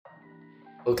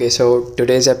Okay, so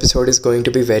today's episode is going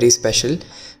to be very special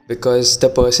because the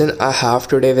person I have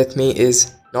today with me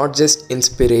is not just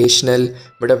inspirational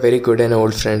but a very good and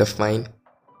old friend of mine.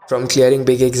 From clearing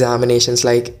big examinations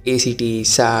like ACT,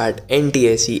 SAT,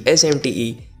 NTSE,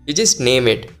 SMTE, you just name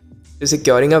it, to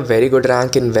securing a very good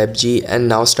rank in WebG and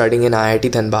now studying in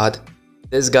IIT Dhanbad.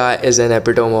 This guy is an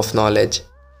epitome of knowledge.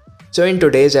 So, in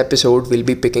today's episode, we'll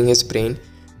be picking his brain,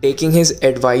 taking his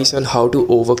advice on how to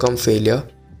overcome failure,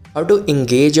 how to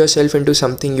engage yourself into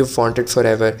something you've wanted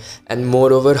forever, and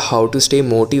moreover, how to stay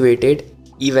motivated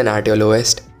even at your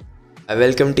lowest. I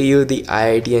welcome to you the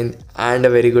IITian and a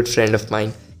very good friend of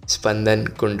mine, Spandan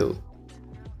Kundu.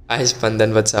 Hi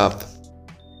Spandan, what's up?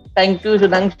 Thank you,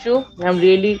 Sudhanshu. I'm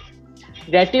really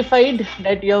gratified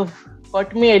that you have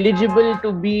got me eligible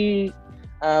to be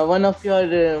one of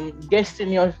your guests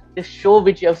in your this show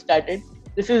which you have started.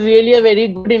 This is really a very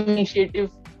good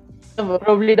initiative.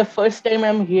 Probably the first time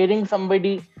I'm hearing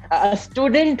somebody, a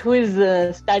student who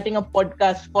is starting a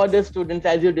podcast for the students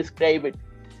as you describe it.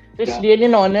 So it's really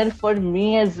an honor for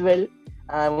me as well.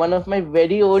 One of my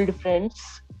very old friends.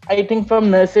 I think from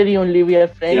nursery only we are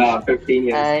friends. Yeah, 15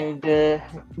 years.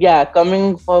 And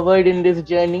coming forward in this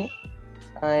journey.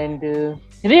 And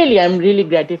really, I'm really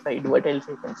gratified. What else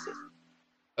I can say?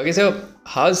 Okay, so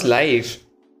how's life?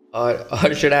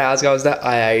 Or should I ask, how's the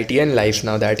IITian life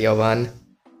now that you're one?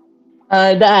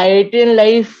 The IITian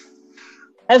life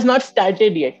has not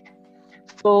started yet.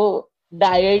 So the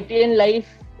IITian life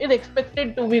is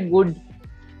expected to be good.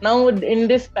 Now in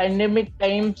this pandemic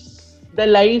times, the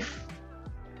life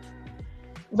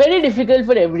very difficult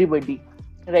for everybody,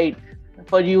 right?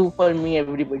 For you, for me,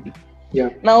 everybody.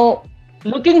 Yeah. Now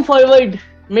looking forward,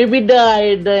 maybe the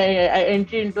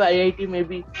entry into IIT,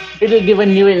 maybe it will give a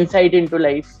new insight into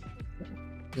life.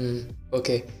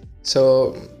 Okay,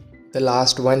 so the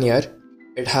last 1 year,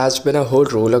 it has been a whole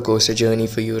roller coaster journey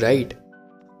for you, right?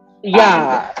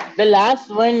 Yeah, the last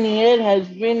 1 year has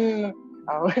been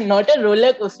not a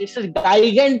roller coaster, it's a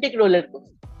gigantic roller coaster.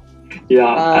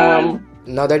 Yeah.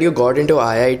 Now that you got into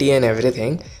IIT and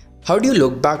everything, how do you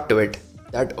look back to it?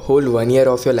 That whole 1 year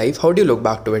of your life, how do you look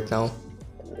back to it now?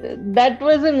 That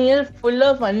was a year full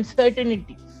of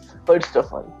uncertainties, first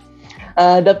of all.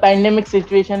 The pandemic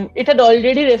situation, it had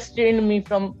already restrained me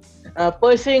from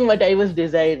pursuing what I was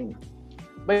desiring.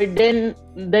 But then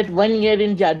that 1 year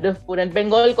in Jadavpur, and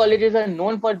Bengal colleges are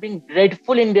known for being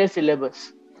dreadful in their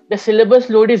syllabus. The syllabus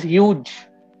load is huge.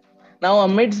 Now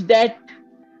amidst that,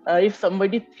 if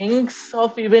somebody thinks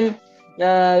of even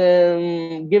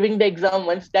giving the exam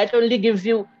once, that only gives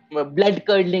you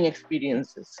blood-curdling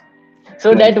experiences.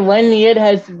 So that 1 year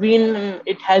has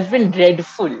been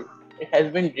dreadful. It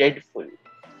has been dreadful.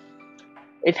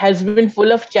 It has been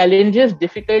full of challenges,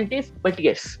 difficulties, but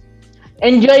yes,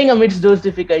 enjoying amidst those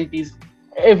difficulties.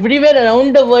 Everywhere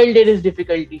around the world there is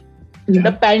difficulty. Yeah.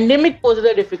 The pandemic poses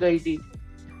a difficulty.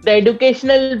 The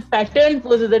educational pattern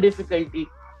poses a difficulty.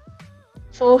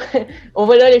 So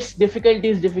overall it's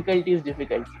difficulties.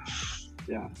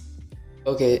 Yeah.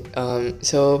 Okay,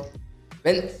 so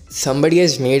when somebody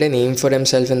has made a name for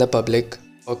himself in the public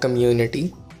or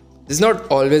community, there's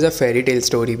not always a fairy tale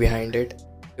story behind it.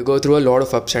 You go through a lot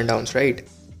of ups and downs, right?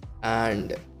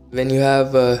 And when you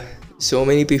have so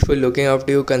many people looking up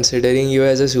to you, considering you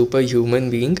as a superhuman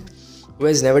being who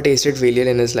has never tasted failure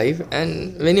in his life,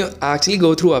 and when you actually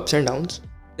go through ups and downs,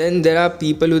 then there are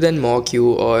people who then mock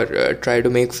you or try to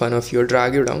make fun of you or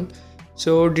drag you down.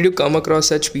 So did you come across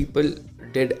such people?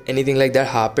 Did anything like that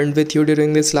happen with you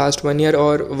during this last 1 year,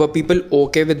 or were people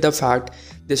okay with the fact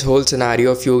this whole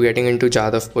scenario of you getting into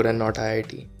Jadavpur and not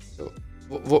IIT? So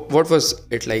what was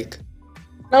it like?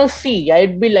 Now see,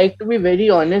 I'd be like to be very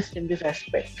honest in this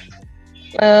aspect.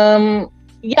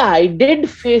 I did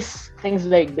face things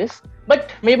like this,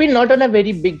 but maybe not on a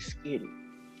very big scale.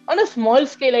 On a small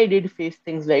scale, I did face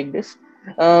things like this.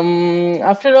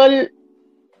 After all,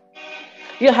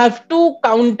 you have to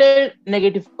counter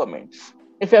negative comments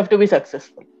if you have to be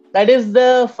successful. That is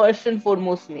the first and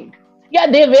foremost need. Yeah,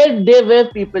 there were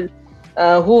people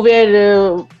who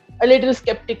were a little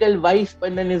skeptical why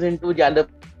Spandan is into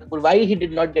Jadavpur, why he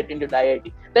did not get into the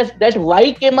IIT. That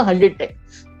why came 100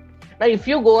 times. Now, if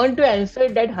you go on to answer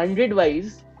that 100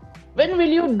 whys, when will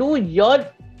you do your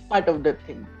part of the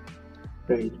thing?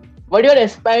 Right. What you're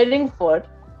aspiring for,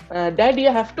 that you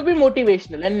have to be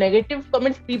motivational. And negative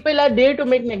comments, people are there to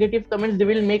make negative comments. They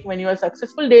will make when you are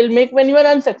successful, they'll make when you are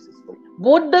unsuccessful.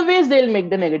 Both the ways they'll make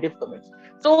the negative comments.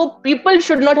 So people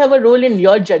should not have a role in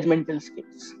your judgmental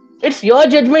skills. It's your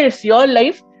judgment, it's your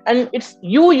life, and it's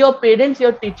you, your parents,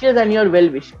 your teachers, and your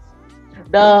well-wishers.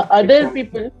 The other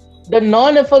people, the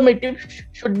non-affirmative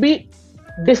should be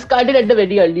discarded at the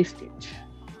very early stage.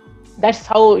 That's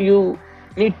how you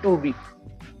need to be,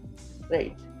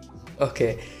 right?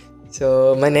 Okay,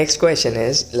 so my next question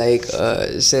is like,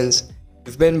 since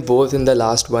you've been both in the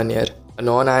last 1 year, a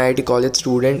non-IIT college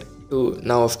student to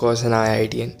now, of course, an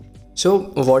IITian. So,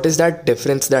 what is that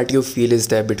difference that you feel is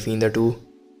there between the two?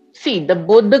 See,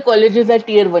 both the colleges are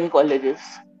tier one colleges.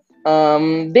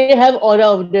 They have aura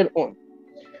of their own.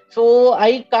 So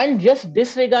I can't just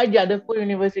disregard Jadavpur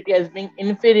University as being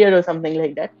inferior or something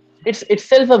like that. It's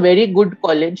itself a very good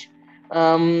college.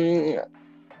 Um,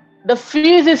 the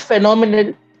fees is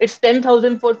phenomenal. It's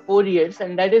 10,000 for 4 years,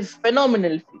 and that is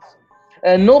phenomenal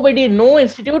fees. No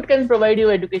institute can provide you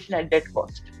education at that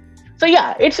cost. So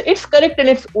yeah, it's correct in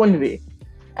its own way.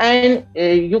 And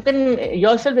you can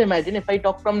yourself imagine, if I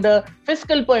talk from the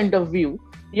fiscal point of view,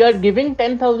 you are giving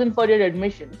 10,000 for your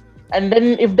admission, and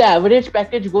then if the average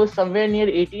package goes somewhere near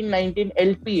 18, 19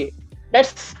 LPA,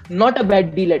 that's not a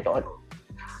bad deal at all.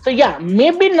 So yeah,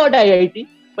 maybe not IIT,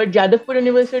 but Jadavpur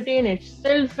University in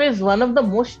itself is one of the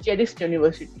most cherished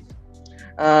universities.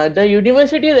 The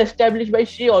university is established by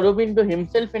Sri Aurobindo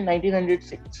himself in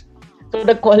 1906. So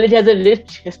the college has a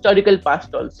rich historical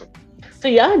past also. So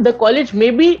yeah, the college may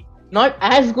be not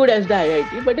as good as the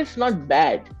IIT, but it's not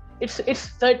bad. It's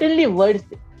certainly worth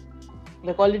it.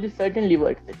 The college is certainly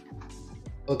worth it.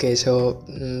 Okay, so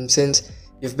since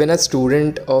you've been a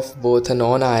student of both a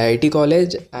non-IIT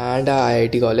college and a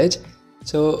IIT college,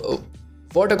 so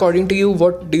what according to you,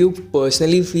 what do you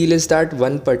personally feel is that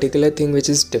one particular thing which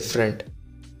is different?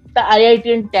 The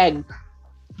IITian tag,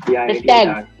 The the IIT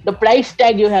tag, the price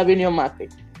tag you have in your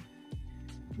market.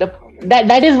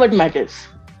 That is what matters.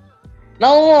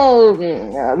 Now,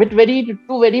 with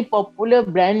two very popular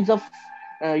brands of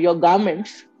your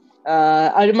garments,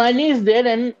 Armani is there,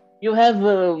 and you have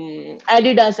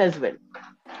Adidas as well.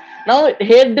 Now,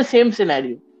 here the same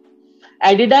scenario.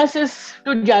 Adidas is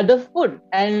to Jadavpur,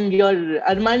 and your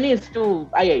Armani is to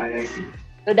IIT. IIT.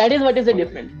 So that is what is the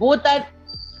difference. Both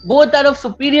are of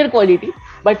superior quality,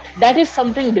 but that is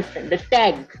something different. The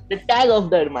tag of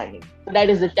the Armani. So that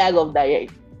is the tag of the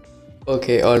IIT.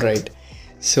 Okay, all right.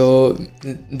 So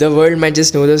the world might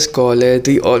just know the scholar,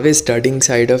 the always studying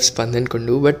side of Spandan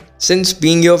Kundu, but since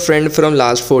being your friend from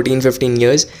last 14-15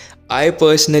 years, I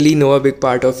personally know a big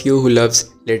part of you who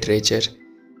loves literature.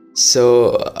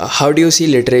 So how do you see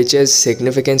literature's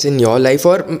significance in your life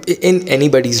or in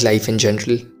anybody's life in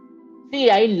general? See,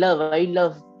 I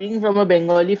love being from a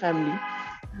Bengali family.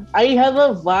 I have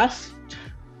a vast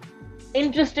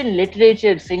interest in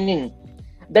literature, singing,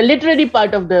 the literary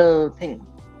part of the thing.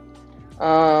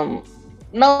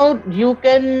 Now you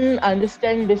can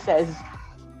understand this as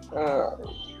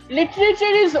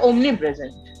literature is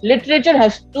omnipresent. Literature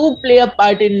has to play a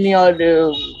part in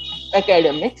your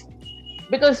academics,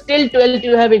 because till 12th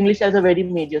you have English as a very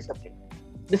major subject.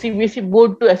 The CBSE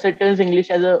board to ascertains English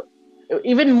as a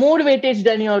even more weightage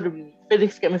than your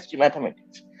physics, chemistry,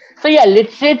 mathematics. So yeah,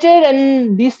 literature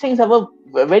and these things have a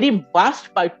very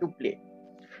vast part to play.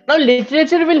 Now,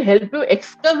 literature will help you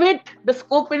excavate the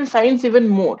scope in science even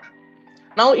more.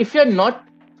 Now, if you're not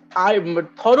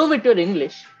thorough with your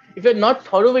English, if you're not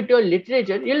thorough with your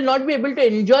literature, you'll not be able to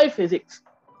enjoy physics,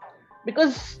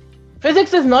 because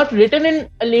physics is not written in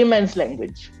a layman's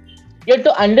language. You have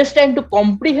to understand, to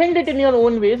comprehend it in your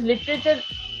own ways. Literature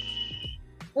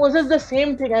poses the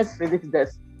same thing as physics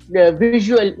does. The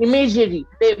visual, imagery,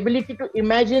 the ability to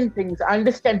imagine things,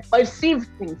 understand, perceive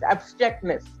things,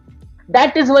 abstractness.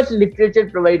 That is what literature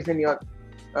provides in your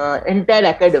entire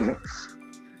academics.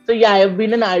 So yeah, I have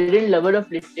been an ardent lover of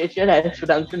literature, as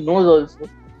Sudhanshu knows also.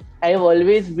 I have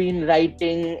always been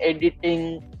writing,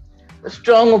 editing,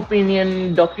 strong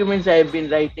opinion, documents I have been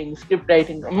writing, script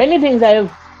writing, many things I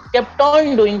have kept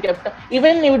on doing,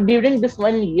 even during this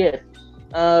 1 year,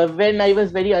 when I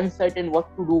was very uncertain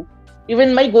what to do.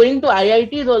 Even my going to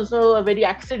IIT is also a very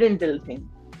accidental thing.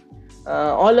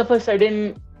 All of a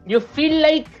sudden, you feel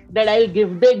like that I'll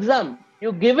give the exam.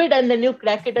 You give it and then you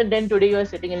crack it, and then today you are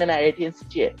sitting in an IIT's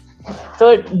chair.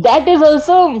 So that is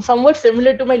also somewhat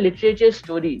similar to my literature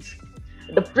stories.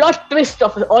 The plot twist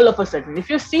of all of a sudden. If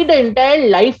you see the entire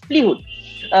livelihood,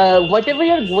 whatever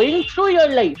you're going through your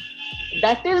life,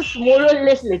 that is more or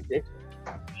less literature.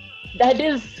 That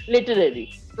is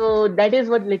literary. So that is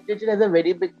what literature has a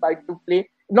very big part to play.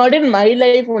 Not in my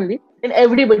life only, in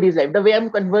everybody's life. The way I'm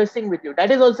conversing with you,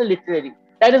 that is also literary.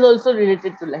 That is also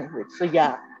related to language. So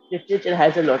yeah, literature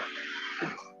has a lot.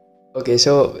 Okay,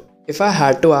 so if I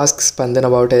had to ask Spandan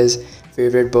about his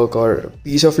favorite book or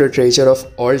piece of literature of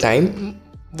all time,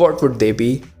 what would they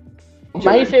be?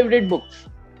 My favorite books.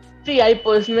 See, I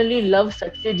personally love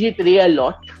Satyajit Ray a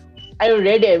lot. I've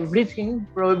read everything,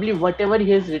 probably whatever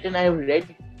he has written, I have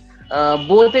read.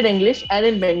 both in English and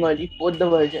in Bengali, both the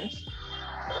versions.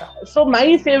 So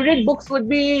my favorite books would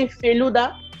be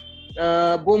Feluda,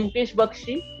 Bomkesh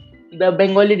Bakshi, the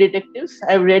Bengali detectives.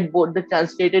 I've read both the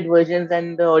translated versions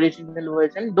and the original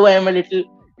version, though I am a little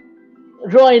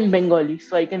raw in Bengali,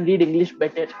 so I can read English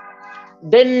better.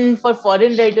 Then for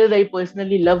foreign writers, I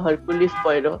personally love Hercules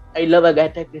Poirot. I love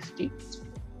Agatha Christie.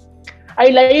 I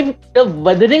like The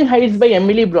Wuthering Heights by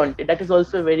Emily Bronte. That is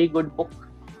also a very good book.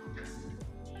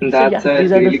 That's a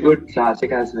these are really the good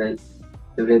classic as well.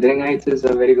 The Wuthering Heights is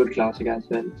a very good classic as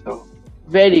well. So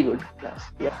very good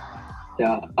class. Yeah.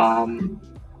 yeah.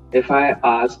 If I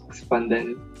ask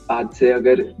Spandan, आज से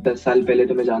अगर 10 साल पहले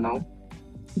तुम्हें जाना हो,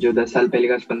 जो 10 साल पहले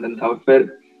का स्पंदन था, फिर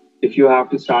if you have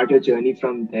to start your journey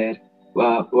from there,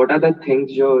 what are the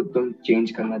things जो तुम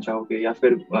change करना चाहोगे, या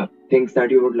फिर things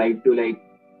that you would like to like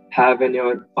have in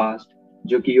your past,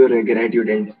 जो कि you regret you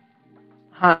didn't?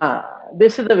 हाँ,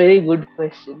 this is a very good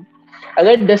question.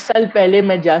 अगर 10 साल पहले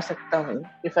मैं जा सकता हूँ,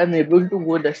 if I'm able to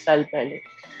go 10 साल पहले,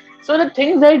 so the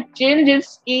thing that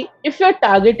changes is if you're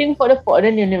targeting for a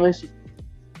foreign university,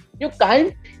 you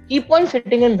can't keep on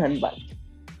sitting in Dhanbad.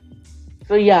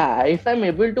 So yeah, if I'm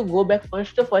able to go back,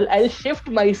 first of all, I'll shift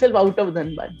myself out of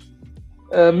Dhanbad.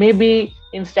 Maybe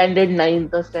in standard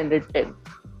 9th or standard 10th,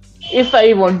 if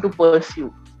I want to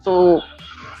pursue. So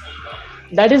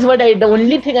that is the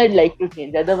only thing I'd like to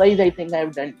change. Otherwise, I think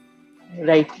I've done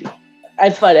rightly,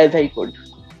 as far as I could.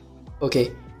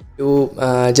 Okay,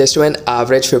 just to an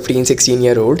average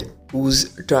 15-16-year-old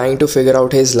who's trying to figure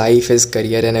out his life, his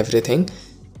career and everything,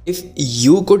 if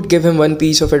you could give him one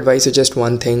piece of advice or just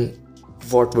one thing,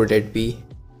 what would it be?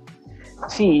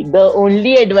 See, the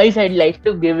only advice I'd like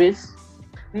to give is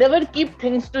never keep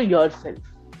things to yourself.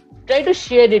 Try to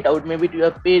share it out, maybe to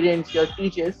your parents, your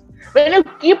teachers. When you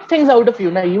keep things out of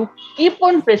you, now you keep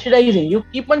on pressurizing. You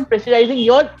keep on pressurizing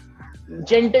your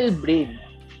gentle brain.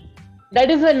 That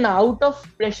is when out of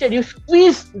pressure, try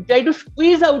to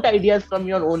squeeze out ideas from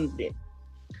your own brain.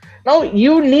 Now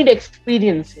you need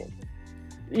experience here.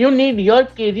 Your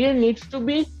career needs to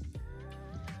be,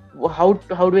 how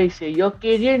do I say, your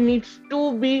career needs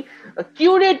to be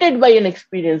curated by an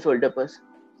experienced older person.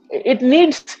 It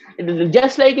needs,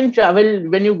 just like in travel,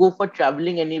 when you go for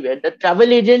traveling anywhere, the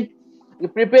travel agent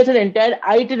prepares an entire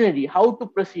itinerary, how to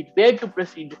proceed, where to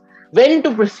proceed, when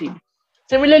to proceed.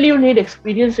 Similarly, you need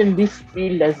experience in this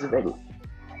field as well.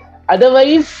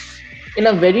 Otherwise, in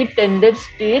a very tender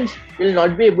stage, you'll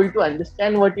not be able to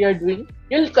understand what you are doing.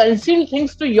 You'll conceal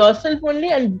things to yourself only,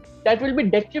 and that will be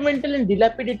detrimental and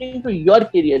dilapidating to your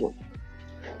career only.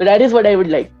 So that is what I would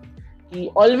like.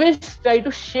 Always try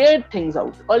to share things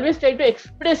out. Always try to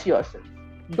express yourself.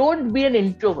 Don't be an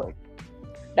introvert.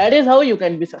 That is how you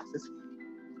can be successful.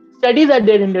 Studies are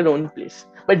there in their own place,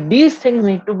 but these things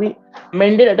need to be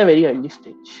mended at a very early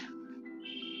stage.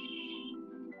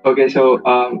 Okay, so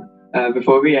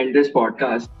before we end this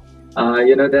podcast,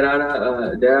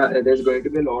 there's going to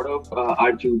be a lot of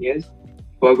our juniors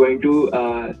who are going to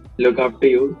look up to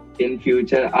you in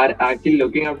future, are actually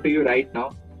looking up to you right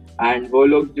now. And वो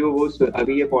लोग जो वो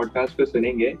अभी ये podcast को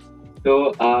सुनेंगे,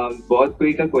 तो बहुत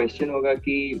कोई का क्वेश्चन होगा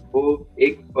कि वो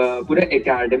एक पूरा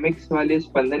एकेडमिक्स वाले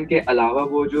स्पंदन के अलावा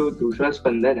वो जो दूसरा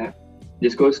स्पंदन है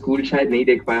जिसको स्कूल शायद नहीं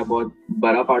देख पाया, बहुत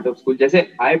बड़ा पार्ट ऑफ स्कूल, जैसे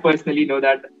I personally know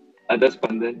that other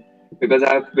Spandan because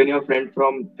I have been your friend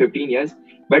from 15 years,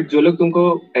 but जो लोग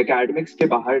तुमको एकेडमिक्स के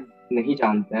बाहर नहीं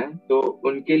जानते हैं, तो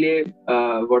उनके लिए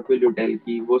व्हाट विल यू टेल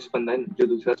कि वो स्पंदन जो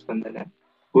दूसरा स्पंदन है,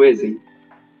 who is he?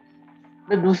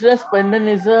 The Dusra Spandan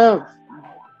is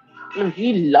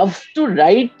he loves to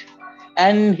write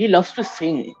and he loves to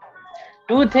sing.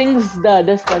 Two things the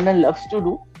other Spandan loves to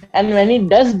do. And when he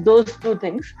does those two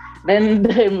things, then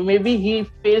maybe he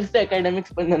fails the academic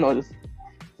Spandan also.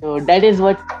 So that is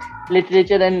what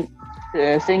literature and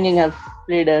singing have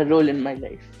played a role in my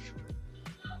life.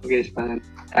 Okay, Spandan.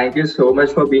 Thank you so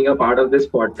much for being a part of this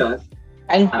podcast.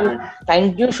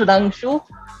 Thank you, Sudhanshu.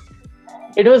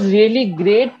 It was really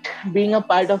great being a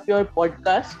part of your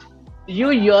podcast. You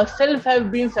yourself have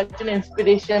been such an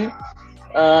inspiration,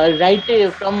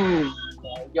 right from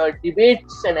your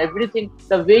debates and everything.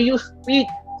 The way you speak,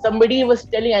 somebody was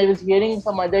telling, I was hearing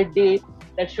some other day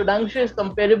that Sudhanshu is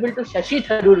comparable to Shashi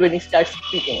Tharoor when he starts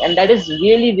speaking. And that is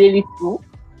really, really true.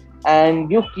 And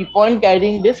you keep on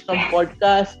carrying this from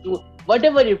podcast to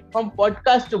whatever, from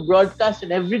podcast to broadcast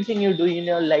and everything you do in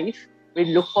your life.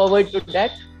 We look forward to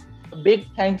that. A big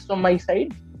thanks from my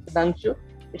side, Sudhanshu.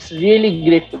 It's really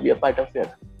great to be a part of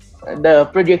the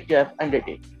project you have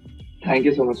undertaken. Thank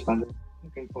you so much, Spandan.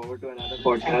 Looking forward to another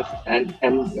podcast, and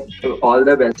all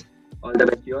the best. All the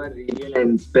best. You are really an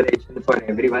inspiration for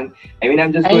everyone. I mean,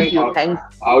 I'm just going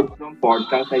out from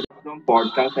podcast. from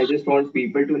podcast, I just want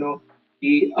people to know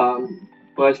he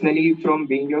personally from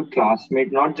being your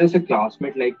classmate, not just a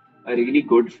classmate, like a really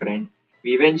good friend.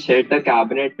 We even shared the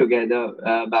cabinet together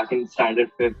back in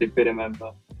standard fifth, if you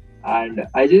remember. And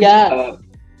I just Yeah.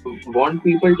 want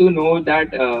people to know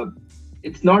that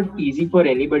it's not easy for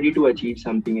anybody to achieve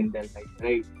something in their life,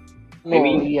 right? I No.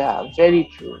 mean, Yeah. Very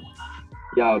true.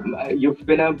 yeah, you've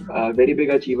been a very big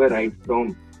achiever right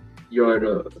from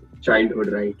your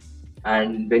childhood, right?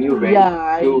 And when you went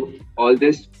Yeah. through all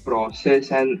this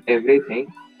process and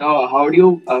everything, now how do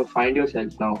you find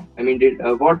yourself now? I mean, did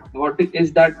what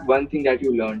is that one thing that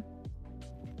you learned?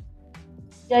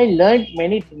 Yeah, I learned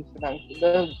many things, Sudhanshu.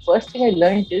 The first thing I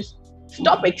learned is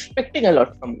stop expecting a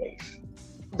lot from life.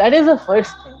 That is the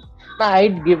first thing. Now,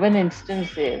 I'd give an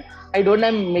instance here. I don't know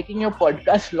I'm making your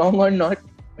podcast long or not,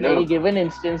 but No, I'll no. give an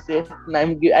instance here.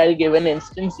 I'll give an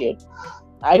instance here.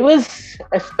 I was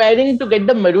aspiring to get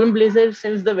the maroon blazer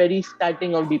since the very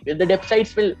starting of DPS. The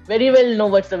websites will very well know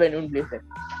what's the maroon blazer.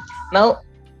 Now,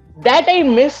 that I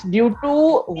missed due to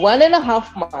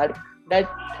 1.5 mark that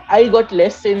I got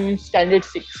less in standard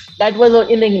 6. That was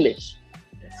in English.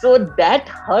 So that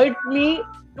hurt me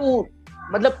to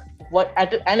matlab, what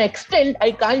at an extent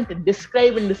I can't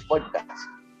describe in this podcast.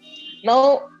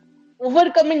 Now,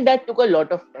 overcoming that took a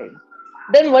lot of time.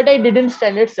 Then what I did in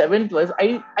standard 7th was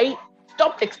I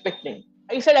stopped expecting.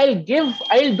 I said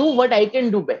I'll do what I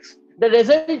can do best. The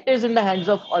result is in the hands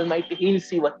of Almighty. He'll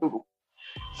see what to do.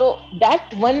 So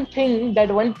that one thing I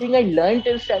learned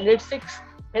in standard 6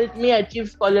 helped me achieve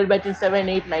scholar batch in 7,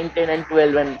 8, 9, 10, and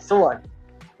 12 and so on.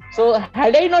 So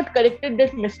had I not corrected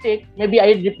that mistake, maybe I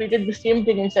had repeated the same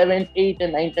thing in 7th, 8,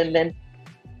 and 9th, and then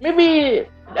maybe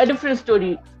a different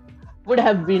story would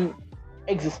have been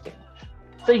existing.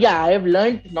 So yeah, I have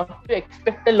learned not to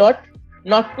expect a lot,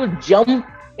 not to jump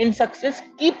in success,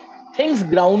 keep things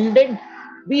grounded,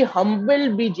 be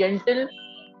humble, be gentle,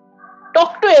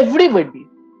 talk to everybody.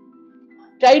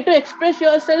 Try to express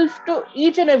yourself to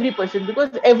each and every person because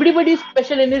everybody is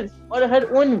special in his or her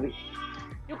own way.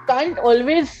 You can't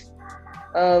always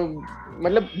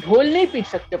मतलब ढोल नहीं पीट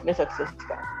सकते अपने success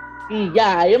का कि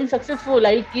yeah I am successful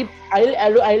I'll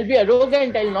be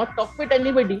arrogant I'll not talk with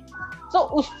anybody so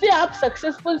उससे आप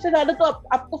सक्सेसफुल से ज्यादा तो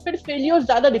आपको फिर फेलियर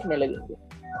ज्यादा दिखने लगेंगे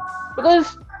बिकॉज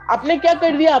आपने क्या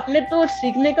कर दिया आपने तो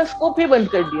सीखने का स्कोप ही बंद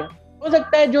कर दिया हो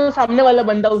सकता है जो सामने वाला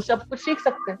बंदा उससे आप कुछ सीख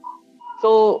सकते हैं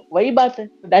so वही बात है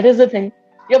that is the thing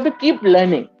you have to keep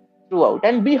learning throughout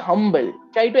and be humble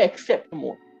try to accept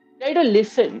more try to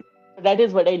listen that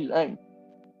is what I learned.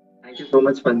 Thank you so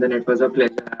much, Spandan. It was a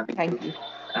pleasure having Thank you. you.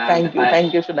 And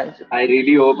Thank you, Sudhanshu. I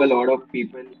really hope a lot of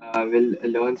people will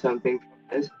learn something from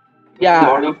this. Yeah. A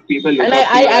lot of people look And up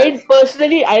to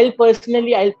you I'll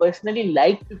personally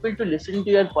like people to listen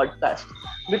to your podcast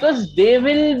because they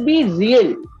will be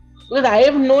real. Because I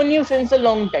have known you since a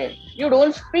long time. You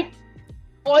don't speak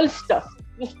false stuff.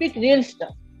 You speak real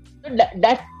stuff. So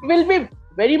that will be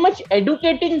very much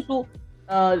educating to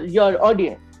your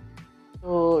audience.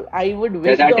 So I would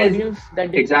wish that the is audience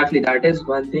that exactly that is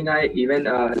one thing I even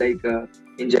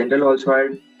in general also I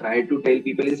try to tell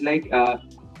people is like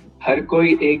हर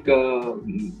कोई एक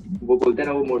वो बोलते हैं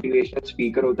ना वो motivational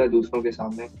speaker होता है दूसरों के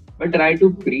सामने but try to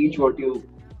preach what you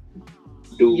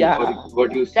do yeah, or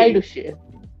what you try say. to share.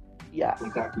 Yeah.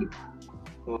 Exactly.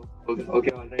 So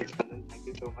okay, all right, Spandan, thank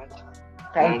you so much.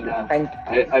 Thank you. Thank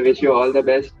you. I wish you all the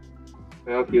best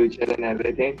for your future and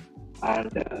everything.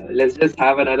 And let's just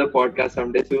have another podcast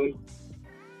someday soon.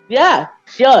 Yeah,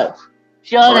 sure.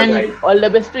 All And right. all the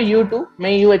best to you too.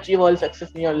 May you achieve all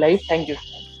success in your life. Thank you.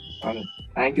 All right.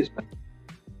 Thank you, Spandan.